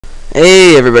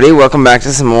Hey everybody, welcome back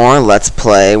to some more Let's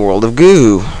Play World of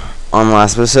Goo. On the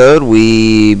last episode,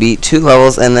 we beat 2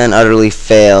 levels and then utterly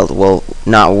failed. Well,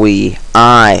 not we.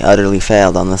 I utterly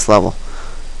failed on this level.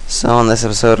 So on this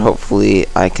episode, hopefully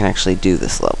I can actually do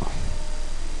this level.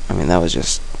 I mean, that was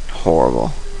just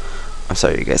horrible. I'm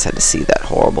sorry you guys had to see that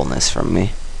horribleness from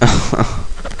me.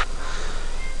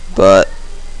 But,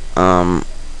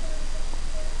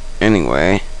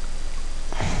 anyway,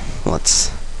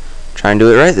 let's try and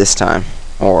do it right this time.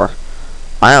 Or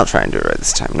I'll try and do it right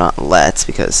this time. Not let's,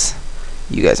 because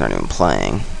you guys aren't even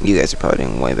playing. You guys are probably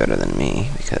doing way better than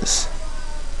me, because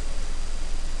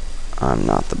I'm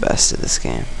not the best at this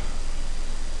game.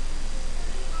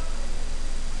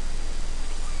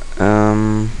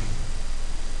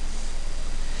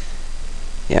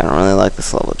 Yeah, I don't really like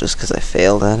this level just because I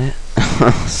failed at it.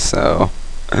 So,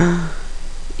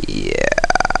 yeah.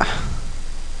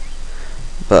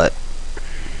 But,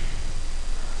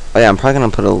 oh yeah, I'm probably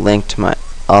going to put a link to my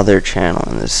other channel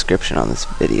in the description on this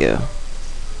video.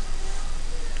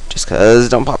 Just cause,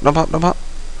 don't pop.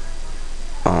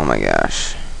 Oh my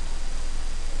gosh.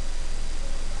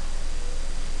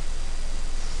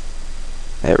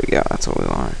 There we go, that's what we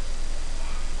want.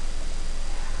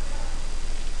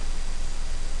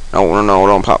 No,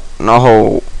 don't pop.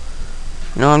 No,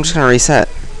 I'm just gonna reset.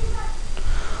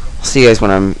 I'll see you guys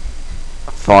when I'm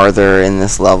farther in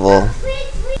this level.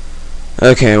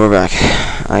 Okay, we're back.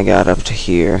 I got up to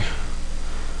here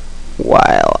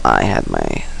while I had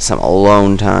some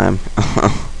alone time.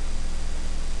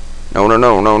 No, don't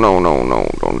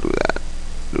do that.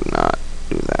 Do not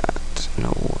do that.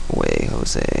 No way,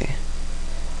 Jose.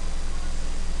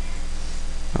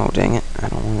 Oh, dang it. I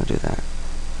don't want to do that.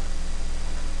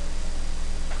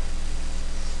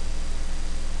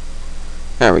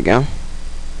 There we go.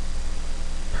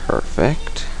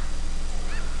 Perfect.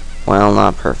 Well,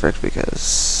 not perfect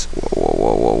because...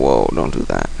 Whoa, don't do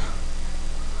that.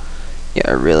 Yeah,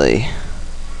 I really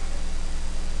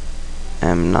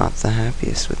am not the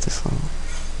happiest with this level.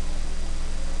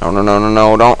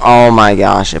 No, don't... Oh my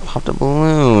gosh, it popped a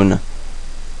balloon.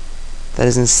 That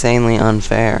is insanely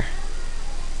unfair.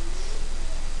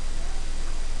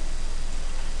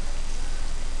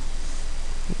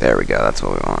 There we go, that's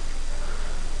what we want.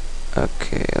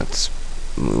 Okay, let's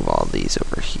move all these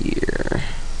over here.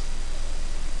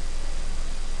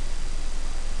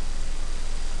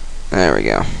 There we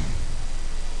go.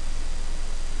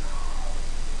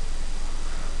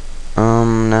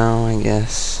 Now I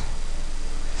guess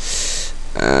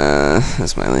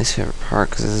that's my least favorite part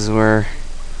because this is where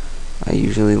I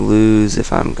usually lose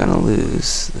if I'm gonna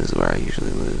lose. This is where I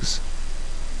usually lose.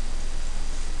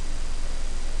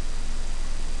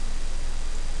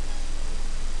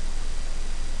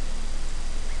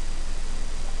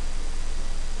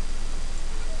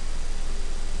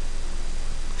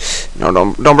 No,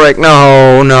 don't break.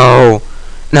 No,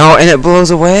 and it blows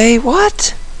away.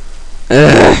 What?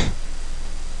 Ugh.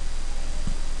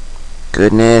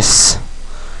 Goodness.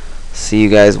 See you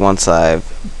guys once I've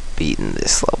beaten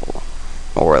this level,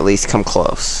 or at least come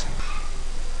close.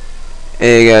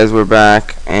 Hey guys, we're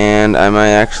back, and I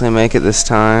might actually make it this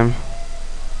time.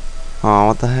 Oh,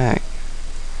 what the heck?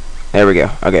 There we go.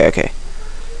 Okay.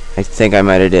 I think I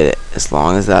might have did it, as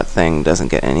long as that thing doesn't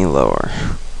get any lower.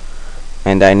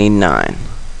 And I need 9.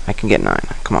 I can get 9.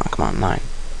 Come on, 9.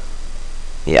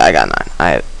 Yeah, I got 9. I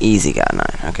have easy got 9.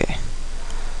 Okay.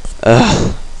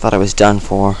 Ugh. Thought I was done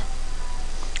for.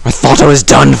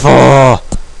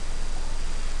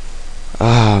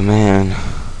 Oh, man.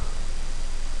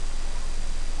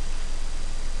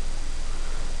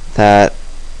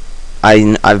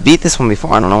 I've beat this one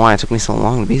before. I don't know why it took me so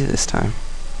long to beat it this time.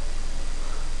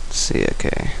 Let's see,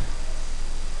 okay.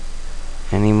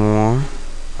 Any more?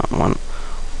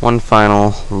 One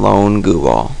final lone goo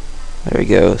ball. There he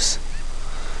goes.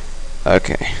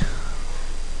 Okay.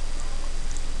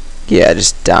 Yeah,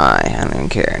 just die. I don't even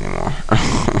care anymore.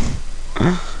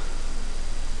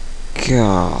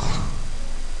 God.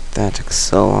 That took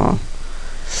so long.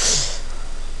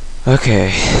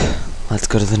 Okay. Let's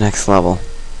go to the next level.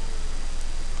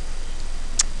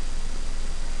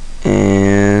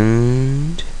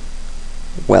 And...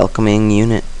 welcoming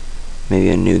unit. Maybe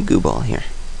a new goo ball here.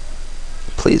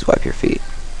 Please wipe your feet.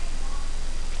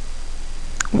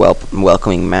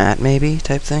 Welcoming mat, maybe,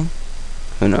 type thing?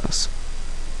 Who knows?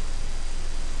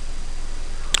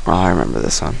 Oh, I remember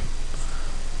this one.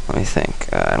 Let me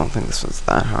think. I don't think this was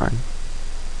that hard.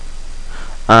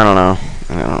 I don't know.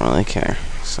 I don't really care,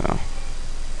 so...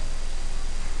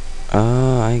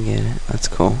 Oh, I get it. That's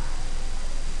cool.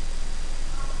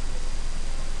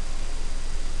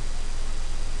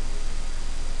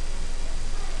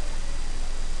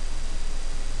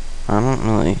 I don't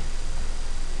really...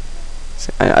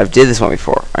 See, I've did this one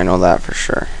before. I know that for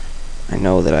sure. I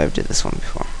know that I've did this one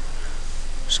before.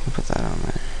 Just gonna put that on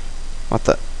there. What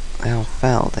the hell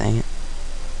fell, dang it.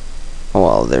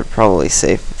 Well, they're probably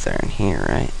safe if they're in here,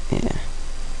 right? Yeah.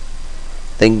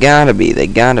 They gotta be.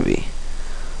 It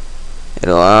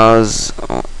allows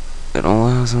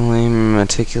only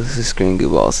meticulously screen goo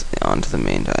balls onto the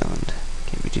main island.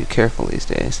 Can't be too careful these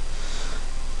days.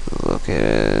 Look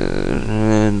at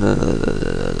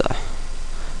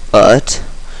but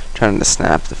trying to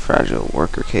snap the fragile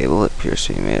worker cable, it appears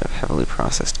to be made of heavily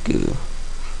processed goo.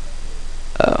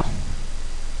 Oh.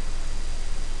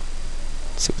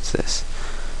 Let's see what's this.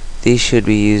 These should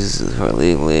be used for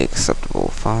legally acceptable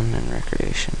fun and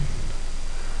recreation,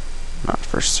 not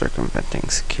for circumventing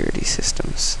security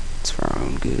systems. It's for our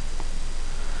own good.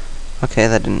 Okay,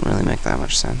 that didn't really make that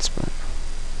much sense, but...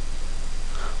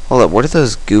 Hold up, where did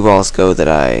those goo balls go that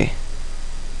I,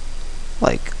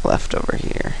 like, left over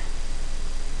here?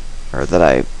 Or that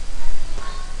I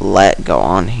let go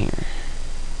on here?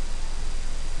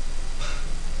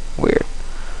 Weird.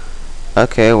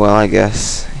 Okay, well, I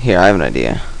guess... Here, I have an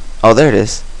idea. Oh, there it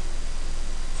is.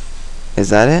 Is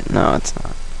that it? No, it's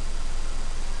not.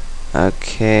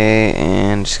 Okay,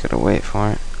 and just gotta wait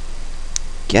for it.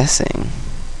 Guessing.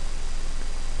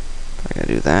 I gotta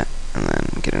do that, and then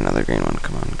get another green one.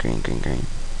 Come on, green, green, green.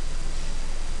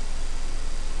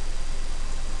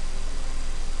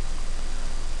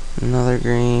 Another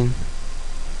green.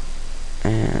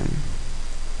 And...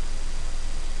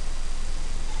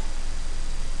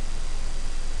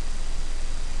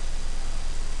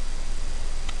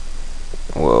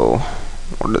 Whoa,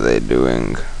 what are they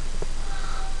doing?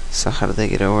 So how do they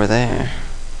get over there?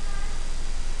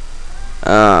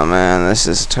 Oh man, this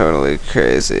is totally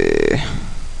crazy.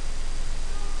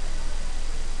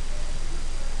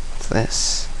 What's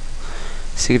this?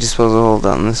 Secret disposal hole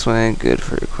down this way. Good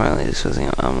for quietly disposing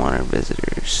of unwanted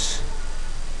visitors.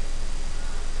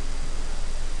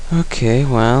 Okay,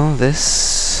 well,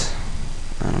 this...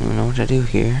 I don't even know what to do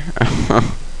here.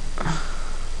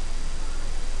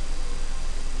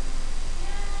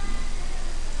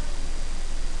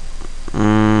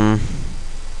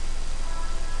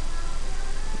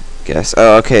 Guess.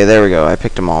 Oh, okay, there we go. I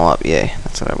picked them all up. Yay.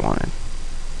 That's what I wanted.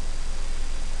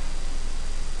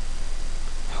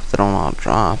 Hope they don't all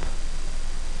drop.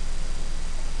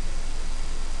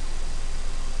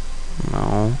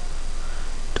 No.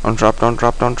 Don't drop, don't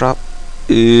drop, don't drop.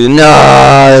 Ooh,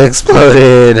 no! It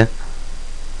exploded!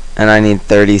 And I need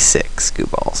 36 goo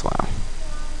balls. Wow.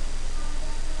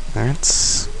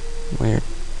 That's weird.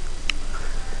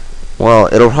 Well,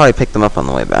 it'll probably pick them up on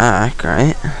the way back,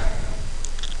 right?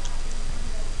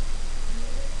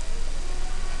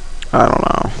 I don't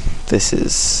know. This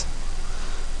is...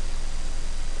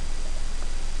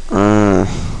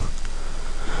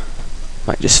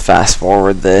 might just fast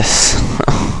forward this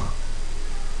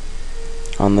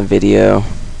on the video.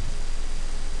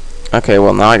 Okay,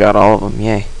 well now I got all of them.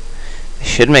 Yay. I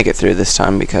should make it through this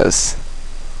time because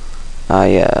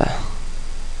yeah,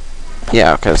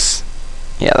 because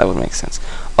yeah, that would make sense.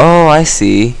 Oh, I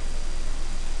see.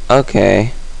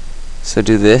 Okay. So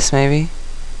do this maybe?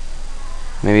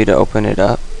 Maybe to open it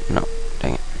up? No,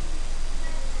 dang it.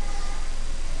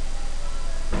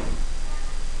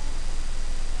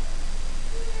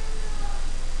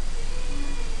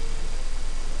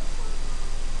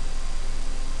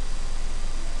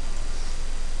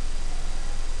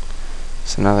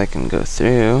 So now they can go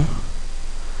through.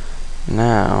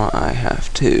 Now I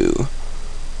have to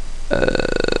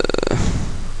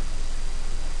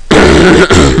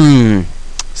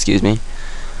excuse me.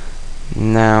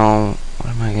 Now what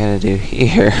am I gonna do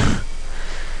here?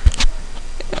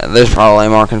 There's probably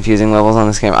more confusing levels on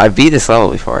this game. I beat this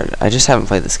level before. I just haven't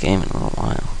played this game in a little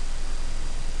while.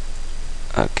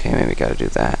 Okay, maybe gotta do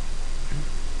that.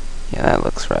 Yeah, that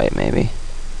looks right, maybe.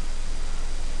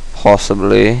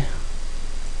 Possibly.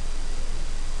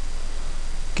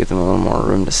 Give them a little more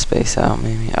room to space out,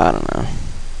 maybe. I don't know.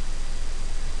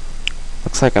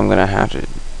 Looks like I'm gonna have to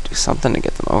do something to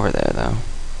get them over there, though.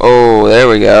 Oh, there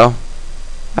we go.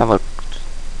 That looked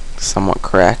somewhat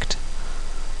correct.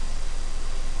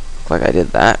 Looked like I did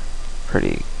that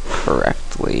pretty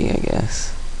correctly, I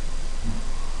guess.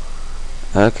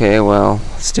 Okay, well,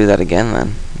 let's do that again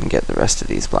then, and get the rest of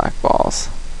these black balls.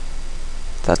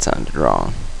 That sounded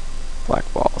wrong. Black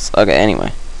balls. Okay,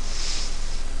 anyway.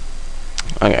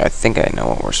 Okay, I think I know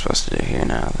what we're supposed to do here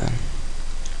now, then.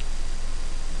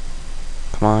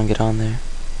 Come on, get on there.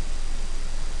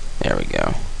 There we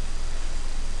go.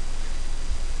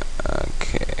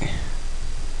 Okay.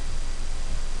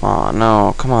 Oh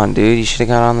no, come on, dude. You should have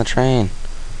got on the train.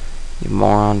 You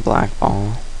moron, black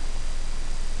ball.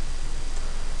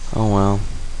 Oh well.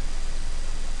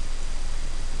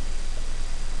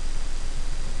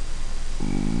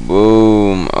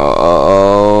 Boom.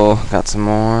 Uh-oh. Got some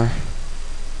more.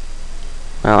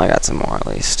 Well, I got some more at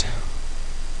least.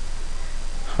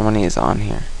 How many is on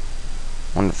here?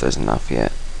 Wonder if there's enough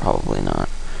yet. Probably not.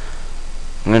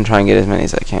 I'm gonna try and get as many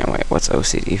as I can. Wait, what's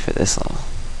OCD for this level?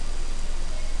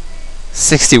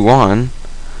 61?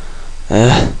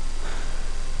 Ugh.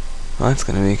 Well, that's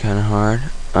gonna be kinda hard.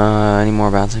 Any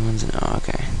more bouncing ones? No,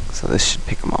 okay. So this should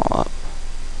pick them all up.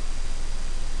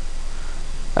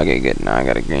 Okay, good. Now I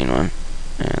got a green one.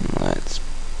 And let's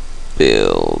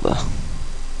build.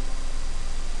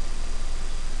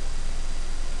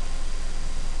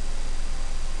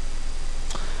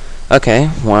 Okay,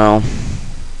 well,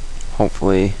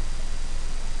 hopefully,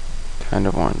 kind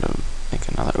of wanted to make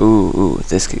another. Ooh,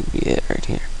 this could be it right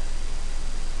here.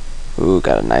 Ooh,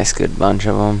 got a nice good bunch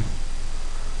of them.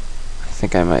 I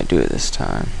think I might do it this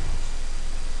time.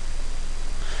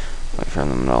 Wait for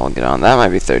them to all get on. That might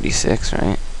be 36,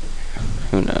 right?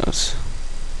 Who knows?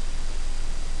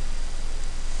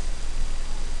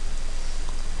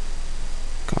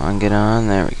 Come on, get on.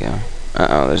 There we go.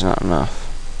 Uh-oh, there's not enough.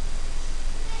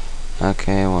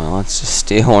 Okay, well, let's just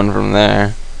steal one from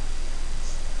there.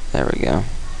 There we go.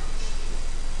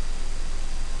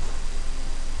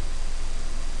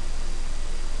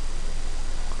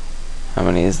 How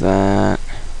many is that?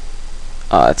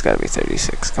 Oh, it's gotta be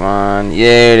 36. Come on.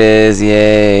 Yeah, it is.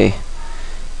 Yay.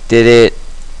 Did it.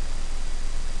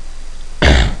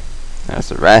 There's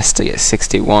the rest to get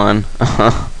 61.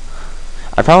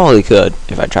 I probably could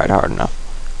if I tried hard enough.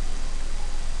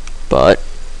 But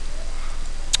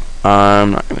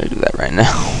I'm not gonna do that right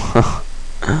now.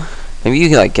 Maybe you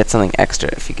can like get something extra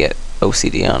if you get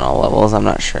OCD on all levels. I'm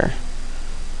not sure.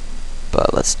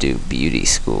 But let's do beauty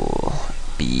school.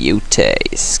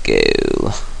 Beauty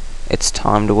school. It's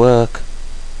time to work.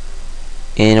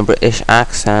 In a British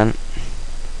accent.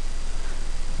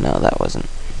 No, that wasn't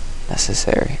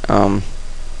necessary.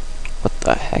 What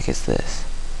the heck is this?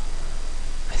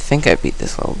 I think I beat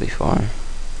this level before.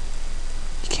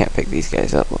 You can't pick these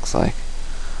guys up, looks like.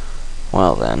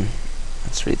 Well then,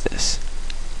 let's read this.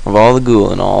 Of all the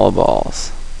ghoul and all the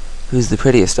balls, who's the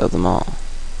prettiest of them all?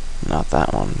 Not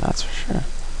that one, that's for sure.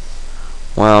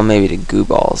 Well, maybe the goo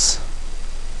balls.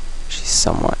 She's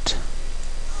somewhat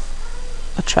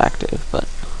attractive, but...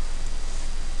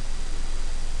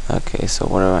 Okay, so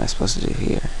what am I supposed to do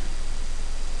here?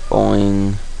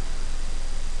 Boing.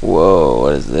 Whoa,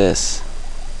 what is this?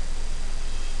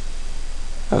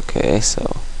 Okay,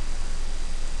 so...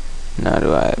 Now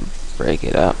do I break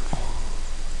it up?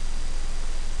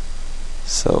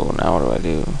 So now what do I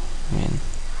do? I mean...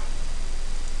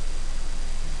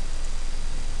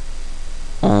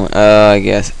 I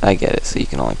guess I get it. So you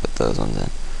can only put those ones in.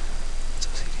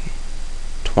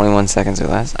 21 seconds or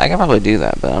less. I can probably do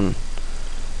that, but I'm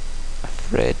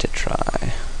afraid to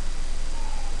try.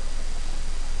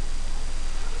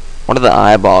 What do the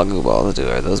eyeball goo balls do?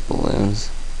 Are those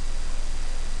balloons?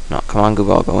 No, come on, goo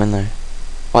ball, go in there.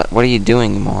 What are you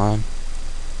doing, you moron?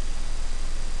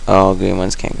 Oh, green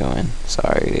ones can't go in.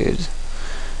 Sorry, dude.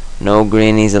 No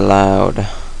greenies allowed.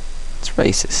 It's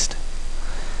racist.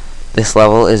 This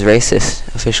level is racist,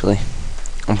 officially.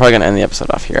 I'm probably gonna end the episode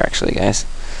off here, actually, guys.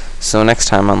 So next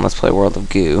time on Let's Play World of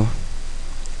Goo,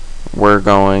 we're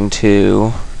going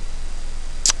to...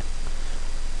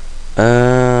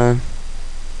 well,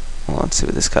 let's see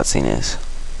what this cutscene is.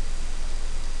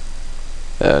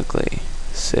 Ugly.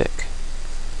 Sick.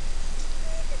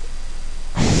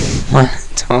 What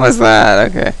was that?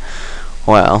 Okay.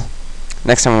 Well,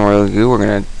 next time on World of Goo, we're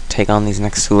going to take on these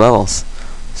next two levels.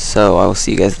 So, I will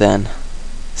see you guys then.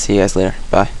 See you guys later.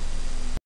 Bye.